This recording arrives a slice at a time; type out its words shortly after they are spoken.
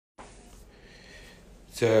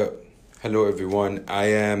So, hello everyone.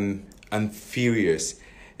 I'm furious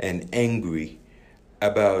and angry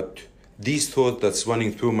about these thoughts that's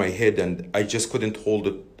running through my head, and I just couldn't hold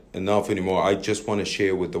it enough anymore. I just want to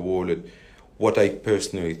share with the world what I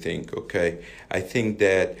personally think. Okay, I think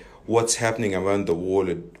that what's happening around the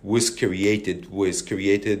world was created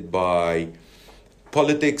by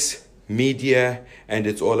politics, media, and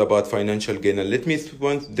it's all about financial gain. And let me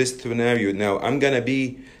run this scenario now. I'm gonna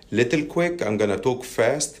be little quick. I'm gonna talk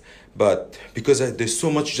fast, but because there's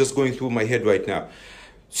so much just going through my head right now.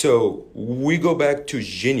 So we go back to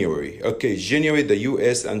January. Okay, January, the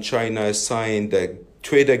U.S. and China signed the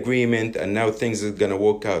trade agreement, and now things are gonna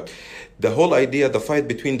work out. The whole idea, the fight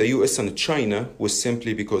between the US and China was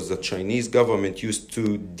simply because the Chinese government used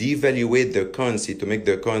to devaluate their currency to make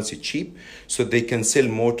their currency cheap so they can sell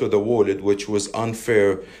more to the world, which was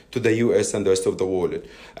unfair to the US and the rest of the world.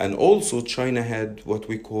 And also China had what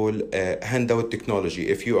we call handout technology.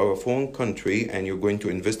 If you are a foreign country and you're going to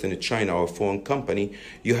invest in a China or a foreign company,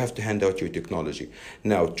 you have to hand out your technology.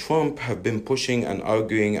 Now, Trump have been pushing and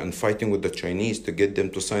arguing and fighting with the Chinese to get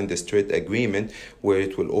them to sign this trade agreement where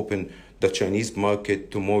it will open the Chinese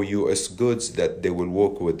market to more US goods, that they will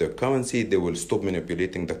work with their currency, they will stop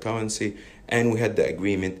manipulating the currency. And we had the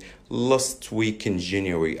agreement last week in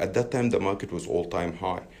January. At that time, the market was all-time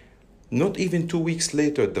high. Not even 2 weeks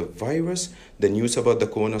later, the news about the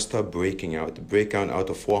corona started breaking out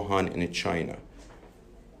of Wuhan in China.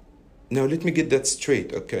 Now, let me get that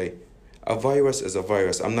straight, okay? A virus is a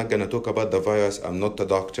virus. I'm not going to talk about the virus. I'm not a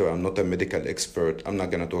doctor. I'm not a medical expert. I'm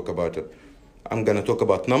not going to talk about it. I'm going to talk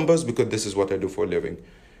about numbers because this is what I do for a living.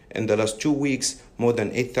 In the last 2 weeks, more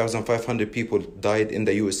than 8,500 people died in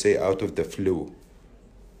the USA out of the flu.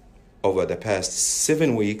 Over the past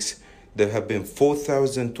 7 weeks, there have been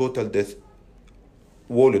 4,000 total deaths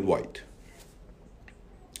worldwide.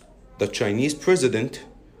 The Chinese president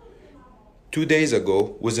 2 days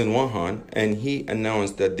ago was in Wuhan, and he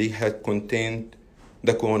announced that they had contained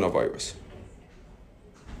the coronavirus.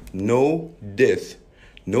 No death,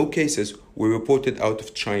 no cases were reported out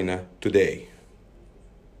of China today.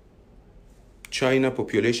 China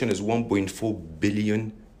population is 1.4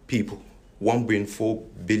 billion people. 1.4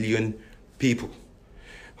 billion people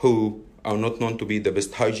who are not known to be the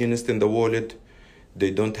best hygienists in the world.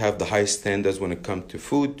 They don't have the highest standards when it comes to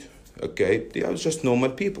food. Okay, they are just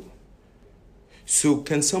normal people. So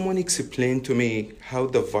can someone explain to me how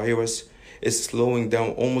the virus is slowing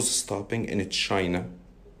down, almost stopping in China,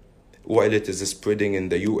 while it is spreading in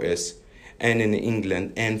the US and in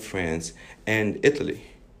England and France and Italy?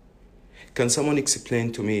 Can someone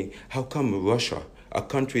explain to me how come Russia, a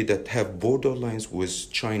country that have borderlines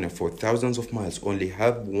with China for thousands of miles, only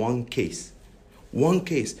have one case? One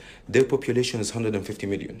case. Their population is 150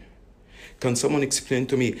 million. Can someone explain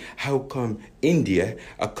to me how come India,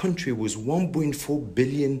 a country with 1.4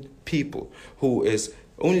 billion people, who is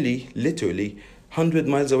only literally 100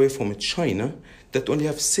 miles away from China, that only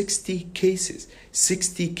have 60 cases?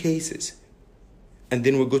 60 cases. And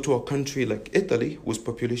then we go to a country like Italy, with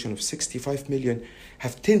population of 65 million,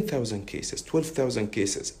 have 10,000 cases, 12,000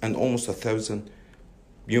 cases, and almost 1,000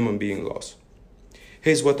 human being lost.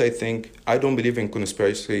 Here's what I think. I don't believe in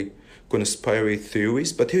conspiracy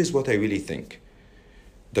theories, but here's what I really think.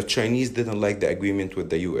 The Chinese didn't like the agreement with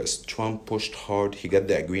the US. Trump pushed hard. He got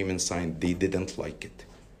the agreement signed. They didn't like it.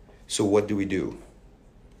 So what do?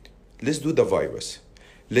 Let's do the virus.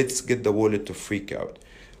 Let's get the world to freak out.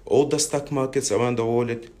 All the stock markets around the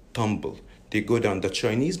world tumble. They go down. The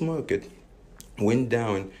Chinese market went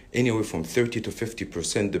down anywhere from 30 to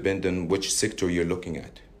 50%, depending on which sector you're looking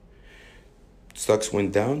at. Stocks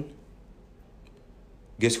went down.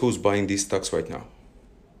 Guess who's buying these stocks right now?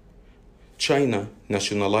 China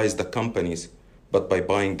nationalized the companies, but by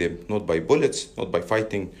buying them, not by bullets, not by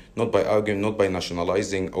fighting, not by arguing, not by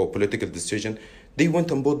nationalizing or political decision. They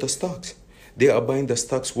went and bought the stocks. They are buying the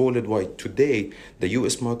stocks worldwide. Today, the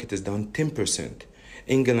US market is down 10%.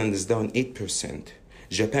 England is down 8%.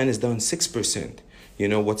 Japan is down 6%. You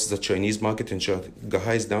know what's the Chinese market in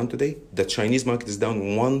Shanghai is down today? The Chinese market is down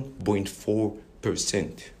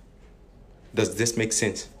 1.4%. Does this make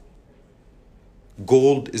sense?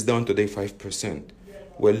 Gold is down today 5%.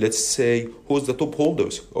 Well, let's say, who's the top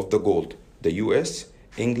holders of the gold? The US,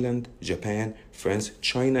 England, Japan, France,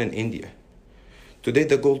 China, and India. Today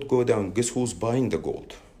the gold go down. Guess who's buying the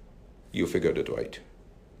gold? You figured it right.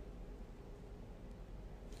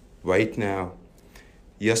 Right now,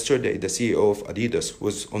 yesterday the CEO of Adidas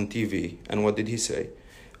was on TV, and what did he say?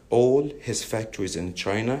 All his factories in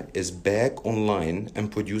China is back online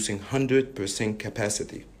and producing 100%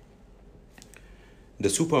 capacity. The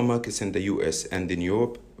supermarkets in the US and in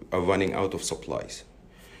Europe are running out of supplies.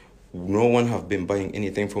 No one have been buying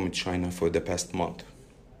anything from China for the past month.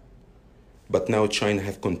 But now China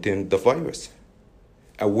have contained the virus.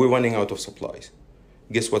 And we're running out of supplies.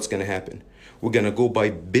 Guess what's going to happen? We're going to go buy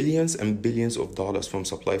billions and billions of dollars from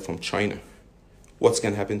supply from China. What's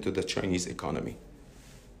going to happen to the Chinese economy?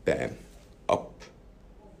 Bam, up.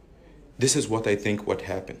 This is what I think what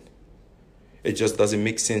happened. It just doesn't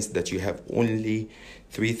make sense that you have only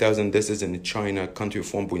 3,000 deaths in China, a country of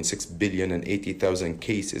 1.6 billion and 80,000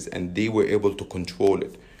 cases, and they were able to control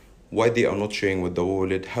it. Why they are not sharing with the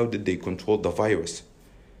world? How did they control the virus?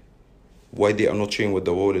 Why they are not sharing with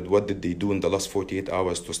the world? What did they do in the last 48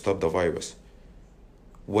 hours to stop the virus?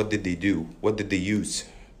 What did they do? What did they use?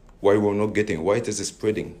 Why we're not getting? Why it is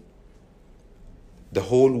spreading? The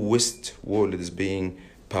whole West world is being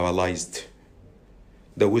paralyzed.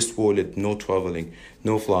 The West world, no traveling,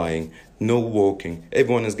 no flying, no walking.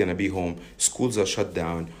 Everyone is going to be home. Schools are shut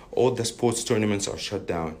down. All the sports tournaments are shut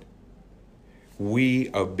down. We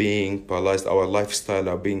are being paralyzed. Our lifestyle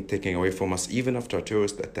are being taken away from us. Even after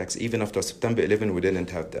terrorist attacks, even after September 11, we didn't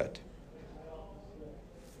have that.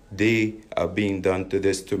 They are being done to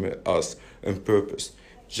this to us on purpose.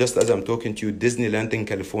 Just as I'm talking to you, Disneyland in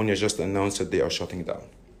California just announced that they are shutting down.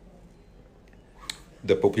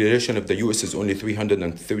 The population of the US is only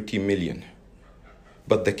 330 million.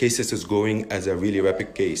 But the cases is growing as a really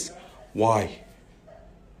rapid case. Why?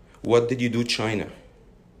 What did you do, China?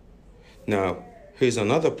 Now, here's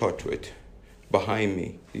another part to it. Behind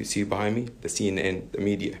me, you see behind me? The CNN, the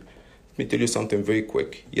media. Let me tell you something very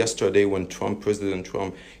quick. Yesterday when President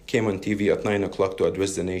Trump came on TV at 9 o'clock to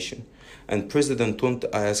address the nation, and President don't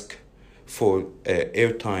ask for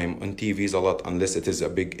airtime on TVs a lot unless it is a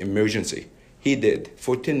big emergency. He did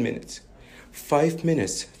for 10 minutes. 5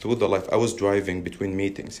 minutes through the life. I was driving between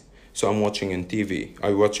meetings. So I'm watching on TV.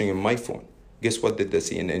 I'm watching on my phone. Guess what did the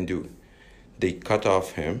CNN do? They cut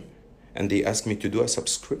off him and they asked me to do a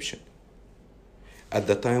subscription. At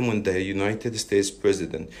the time when the United States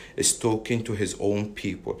president is talking to his own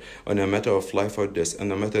people on a matter of life or death,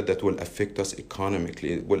 and a matter that will affect us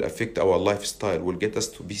economically, will affect our lifestyle, will get us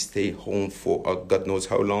to stay home for God knows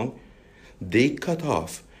how long, they cut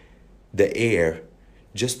off the air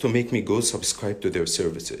just to make me go subscribe to their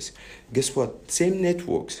services. Guess what? Same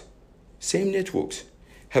networks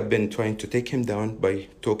have been trying to take him down by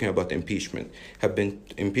talking about impeachment.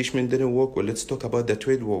 Impeachment didn't work? Well, let's talk about the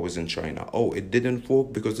trade war was in China. Oh, it didn't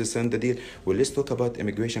work because they signed the deal. Well, let's talk about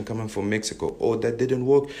immigration coming from Mexico. Oh, that didn't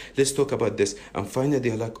work. Let's talk about this. And finally,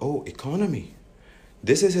 they're like, oh, economy.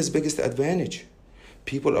 This is his biggest advantage.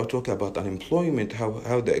 People are talking about unemployment,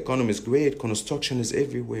 how the economy is great, construction is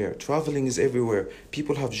everywhere, traveling is everywhere,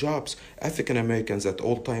 people have jobs, African Americans at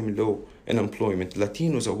all-time low in employment,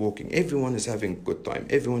 Latinos are working, everyone is having a good time,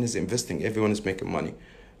 everyone is investing, everyone is making money.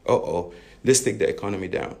 Let's take the economy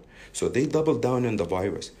down. So they double down on the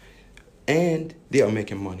virus, and they are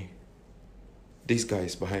making money. These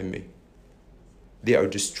guys behind me, they are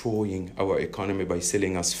destroying our economy by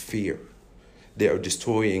selling us fear. They are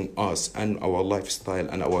destroying us and our lifestyle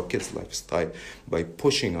and our kids' lifestyle by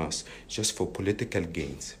pushing us just for political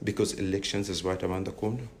gains, because elections is right around the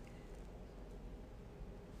corner.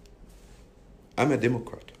 I'm a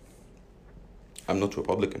Democrat. I'm not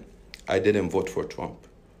Republican. I didn't vote for Trump.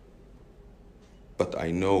 But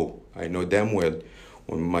I know damn well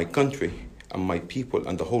when my country and my people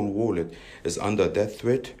and the whole world is under that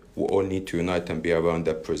threat, we all need to unite and be around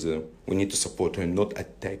that president. We need to support him, not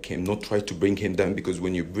attack him, not try to bring him down, because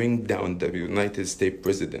when you bring down the United States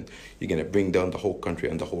president, you're going to bring down the whole country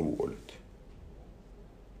and the whole world.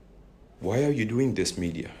 Why are you doing this,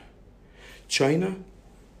 media? China,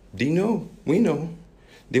 they know, we know.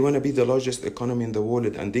 They want to be the largest economy in the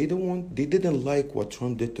world, and they didn't like what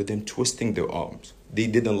Trump did to them, twisting their arms. They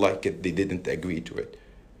didn't like it, they didn't agree to it.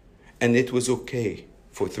 And it was okay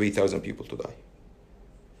for 3,000 people to die.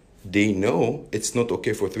 They know it's not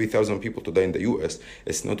okay for 3,000 people to die in the US.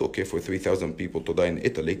 It's not okay for 3,000 people to die in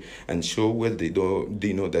Italy. And sure well they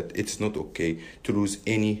know that it's not okay to lose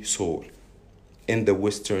any soul in the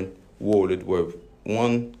Western world where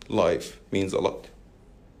one life means a lot.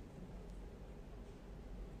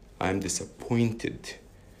 I'm disappointed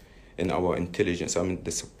in our intelligence. I'm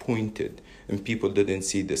disappointed, and people didn't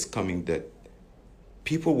see this coming, that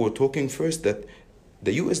people were talking first that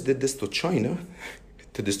the US did this to China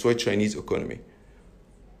to destroy Chinese economy.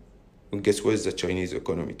 And guess where is the Chinese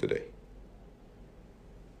economy today?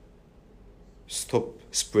 Stop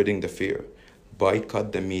spreading the fear.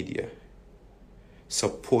 Boycott the media.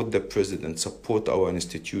 Support the president, support our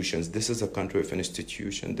institutions. This is a country of an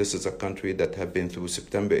institution. This is a country that have been through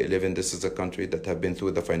September 11. This is a country that have been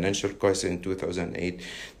through the financial crisis in 2008.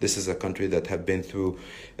 This is a country that have been through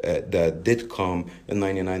the dot-com in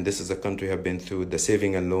 99. This is a country have been through the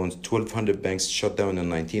saving and loans. 1,200 banks shut down in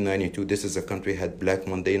 1992. This is a country had Black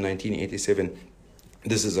Monday in 1987.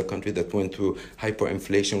 This is a country that went through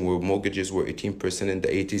hyperinflation where mortgages were 18% in the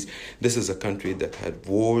 80s. This is a country that had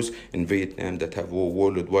wars in Vietnam, that have war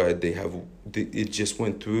worldwide. It just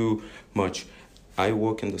went through much. I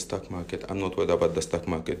work in the stock market. I'm not worried about the stock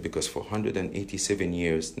market because for 187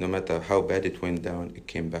 years, no matter how bad it went down, it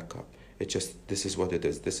came back up. This is what it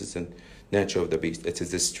is. This is the nature of the beast. It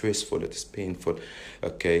is stressful, it is painful,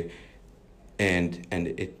 okay? And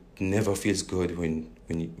it never feels good when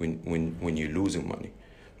you're losing money.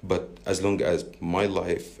 But as long as my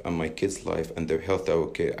life and my kids' life and their health are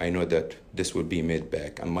okay, I know that this will be made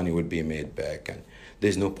back and money will be made back, and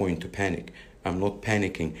there's no point to panic. I'm not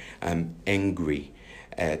panicking. I'm angry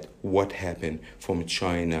at what happened from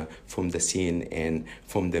China, from the CNN,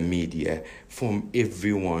 from the media, from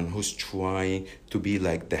everyone who's trying to be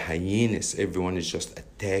like the hyenas. Everyone is just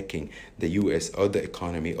attacking the US or the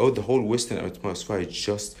economy or the whole Western atmosphere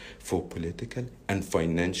just for political and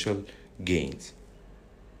financial gains.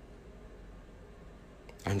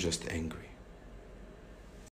 I'm just angry.